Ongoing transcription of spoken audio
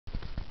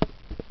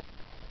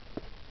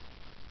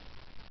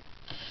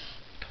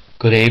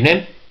Good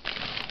evening,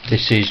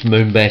 this is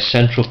Moonbase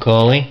Central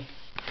calling.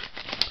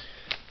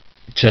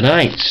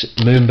 Tonight's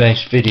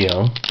Moonbase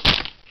video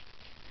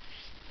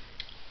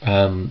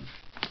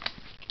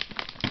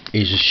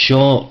is a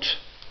short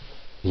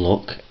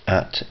look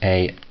at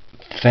a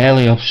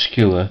fairly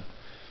obscure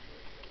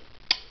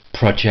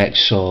Project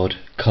Sword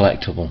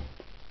collectible.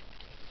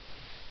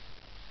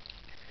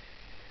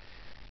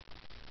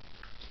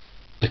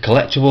 The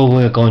collectible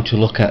we're going to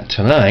look at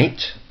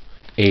tonight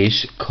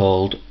is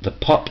called the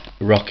Pop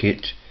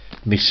Rocket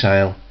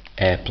Missile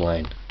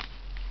Airplane.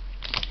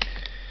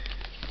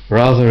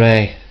 Rather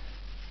a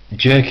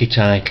jerky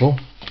title,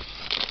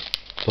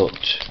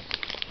 but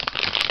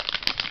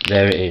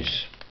there it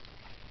is.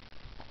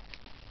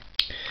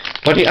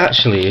 What it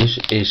actually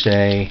is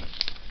a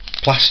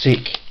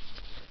plastic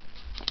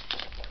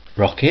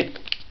rocket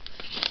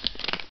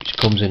which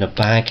comes in a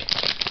bag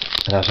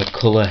and has a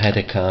colour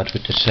header card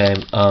with the same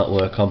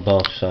artwork on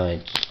both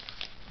sides.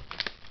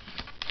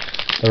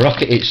 The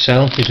rocket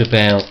itself is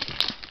about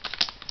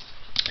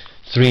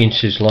 3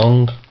 inches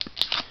long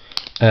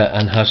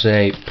and has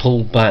a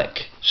pull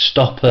back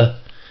stopper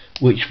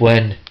which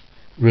when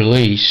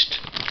released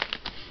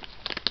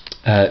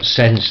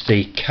sends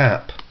the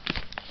cap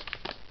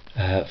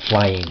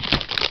flying,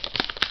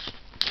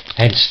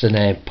 hence the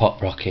name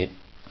Pop Rocket.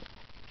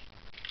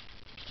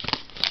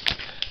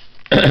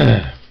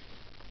 The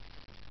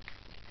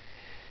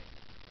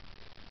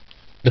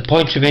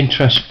point of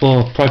interest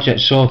for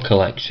Project Sword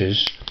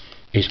collectors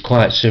is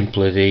quite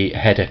simply the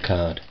header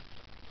card.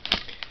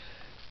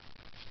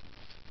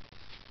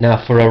 Now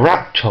for a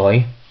wrap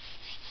toy,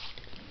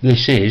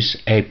 this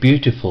is a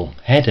beautiful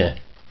header,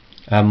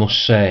 I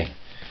must say,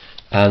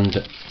 and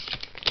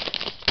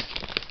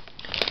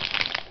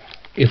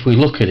if we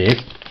look at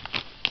it,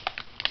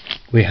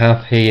 we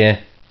have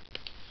here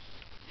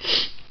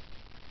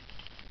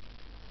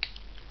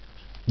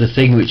the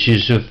thing which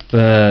is of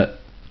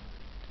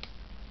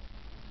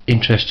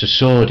interest to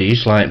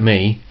swordies like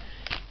me.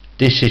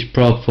 This is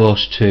Prog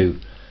Force 2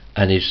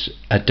 and is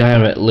a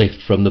direct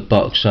lift from the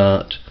box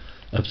art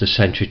of the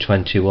Century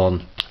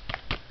 21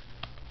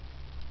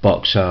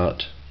 box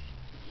art.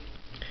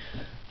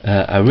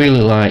 I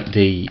really like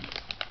the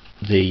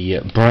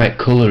bright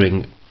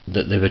colouring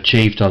that they've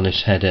achieved on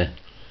this header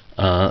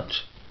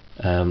art,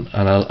 and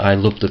I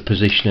love the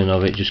positioning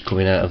of it just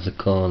coming out of the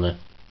corner.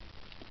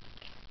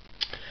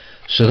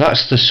 So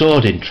that's the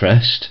sword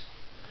interest,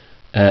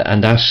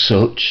 and as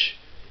such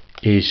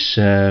is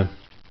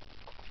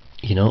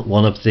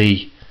one of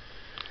the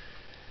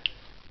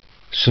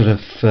sort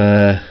of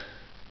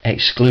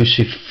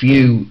exclusive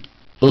few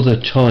other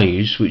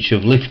toys which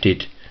have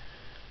lifted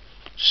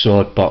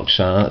sword box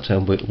art,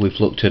 and we've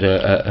looked at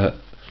a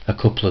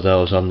couple of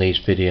those on these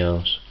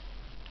videos.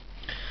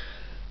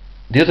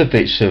 The other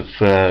bits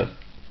of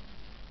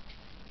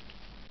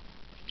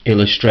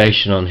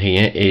illustration on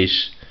here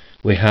is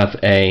we have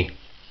a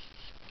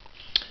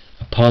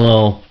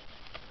Apollo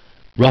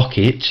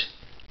rocket,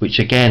 which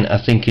again I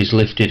think is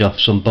lifted off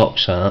some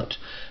box art.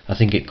 I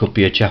think it could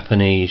be a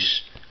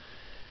Japanese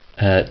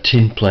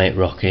tin plate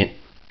rocket,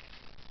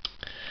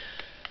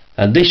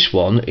 and this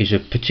one is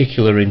of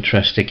particular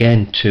interest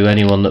again to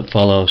anyone that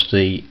follows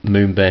the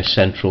Moonbase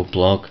Central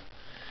blog.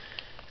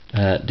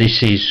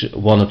 This is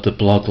one of the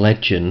blog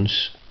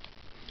legends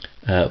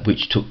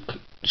which took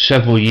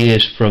several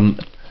years from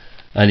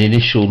an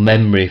initial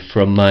memory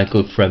from my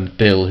good friend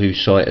Bill, who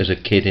saw it as a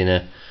kid in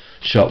a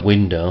shop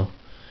window,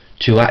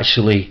 to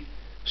actually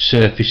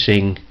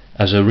surfacing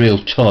as a real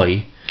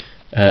toy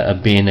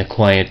and being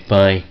acquired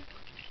by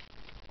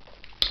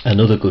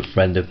another good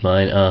friend of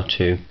mine,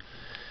 R2.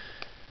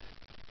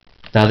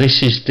 Now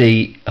this is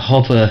the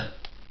hover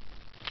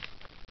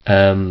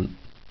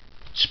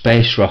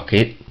space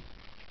rocket,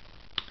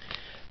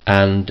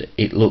 and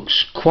it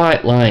looks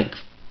quite like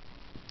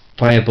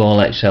Fireball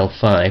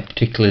XL5,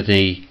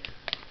 particularly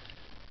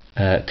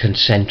the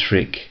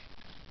concentric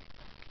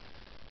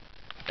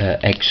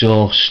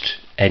exhaust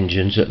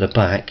engines at the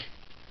back,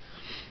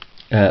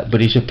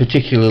 but it's a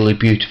particularly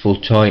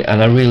beautiful toy,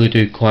 and I really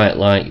do quite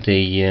like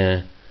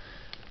the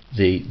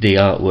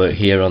artwork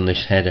here on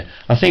this header.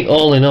 I think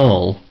all in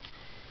all,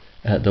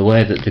 the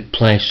way that they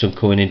place them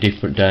going in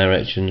different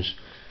directions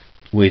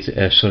with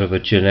a sort of a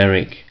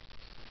generic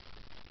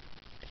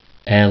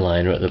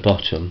airliner at the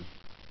bottom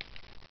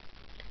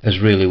has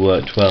really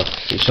worked well.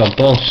 It's on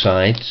both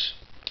sides,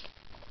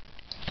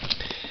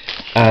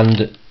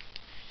 and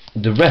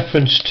the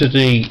reference to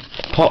the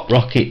Pop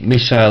Rocket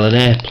Missile and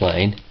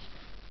Airplane,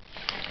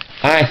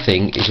 I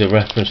think, is a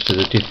reference to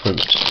the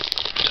different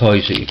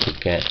toys that you could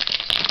get.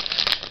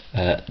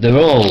 They're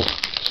all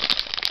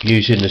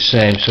using the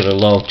same sort of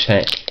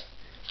low-tech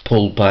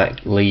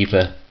pull-back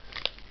lever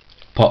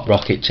pop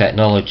rocket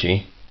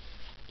technology,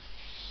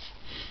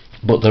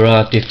 but there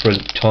are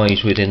different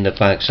toys within the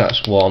bags.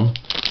 That's one.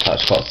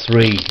 That's got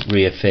 3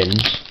 rear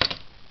fins.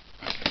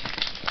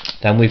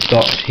 Then we've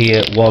got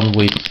here one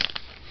with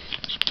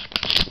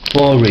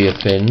 4 rear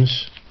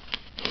fins.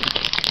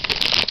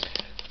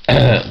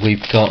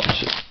 We've got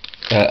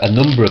a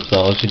number of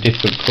those in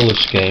different colour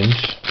schemes.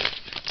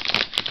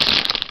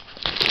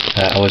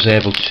 I was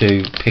able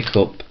to pick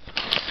up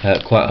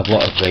quite a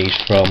lot of these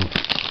from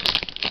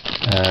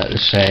the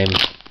same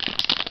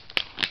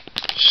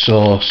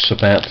source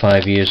about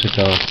 5 years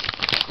ago.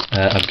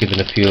 I've given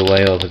a few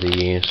away over the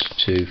years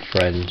to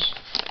friends.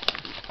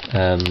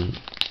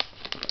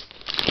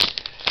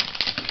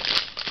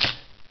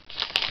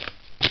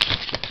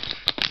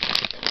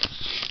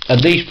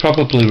 And these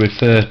probably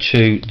refer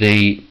to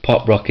the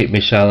pop rocket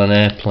missile and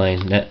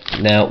airplane.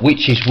 Now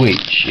which is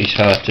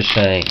hard to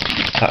say.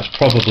 That's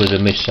probably the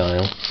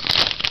missile,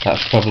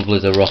 that's probably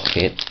the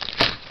rocket,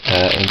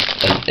 and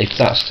if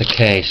that's the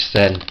case,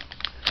 then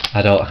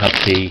I don't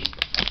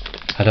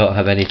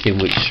have anything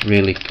which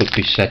really could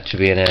be said to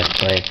be an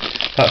airplane.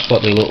 That's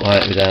what they look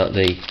like without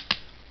the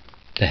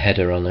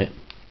header on it.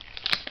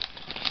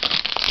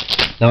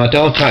 Now I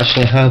don't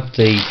actually have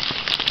the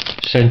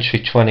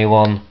Century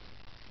 21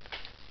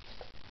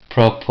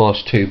 Probe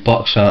Post 2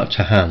 box art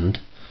to hand.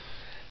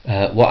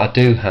 What I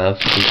do have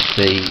is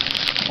the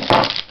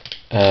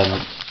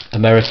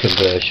American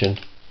version,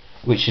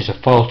 which is a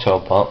photo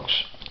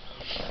box,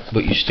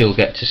 but you still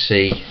get to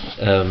see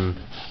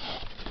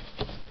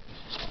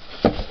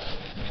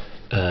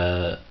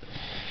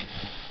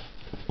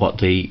what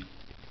the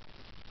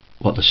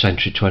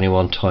Century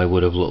 21 toy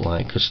would have looked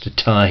like, because the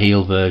Tar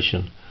Heel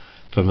version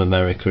from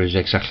America is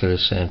exactly the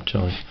same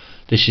toy.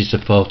 This is the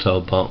photo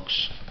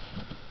box.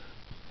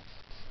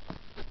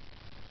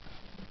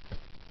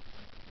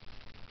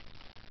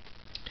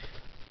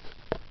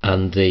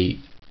 And the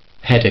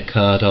header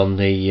card on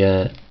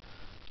the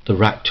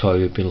rack toy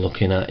we've been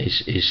looking at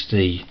is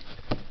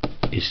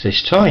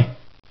this toy.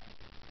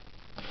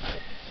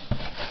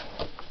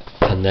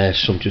 And there's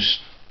some just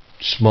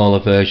smaller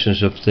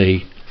versions of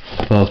the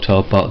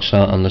photo box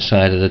art on the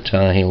side of the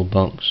Tar Heel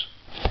box.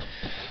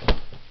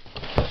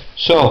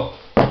 So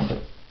the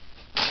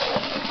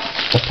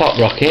pop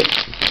rocket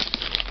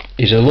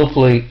is a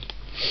lovely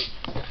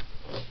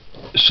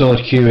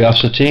sword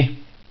curiosity,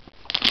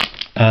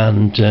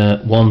 and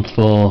one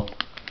for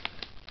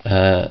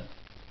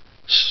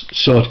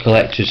sword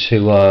collectors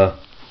who are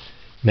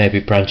maybe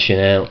branching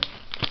out,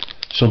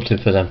 something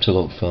for them to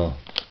look for.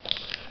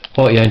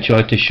 Hope you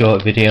enjoyed this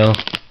short video.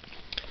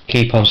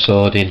 Keep on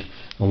swording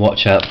and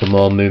watch out for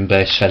more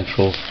Moonbase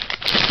Central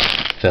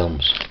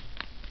films.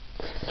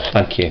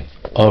 Thank you.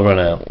 Over and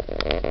out.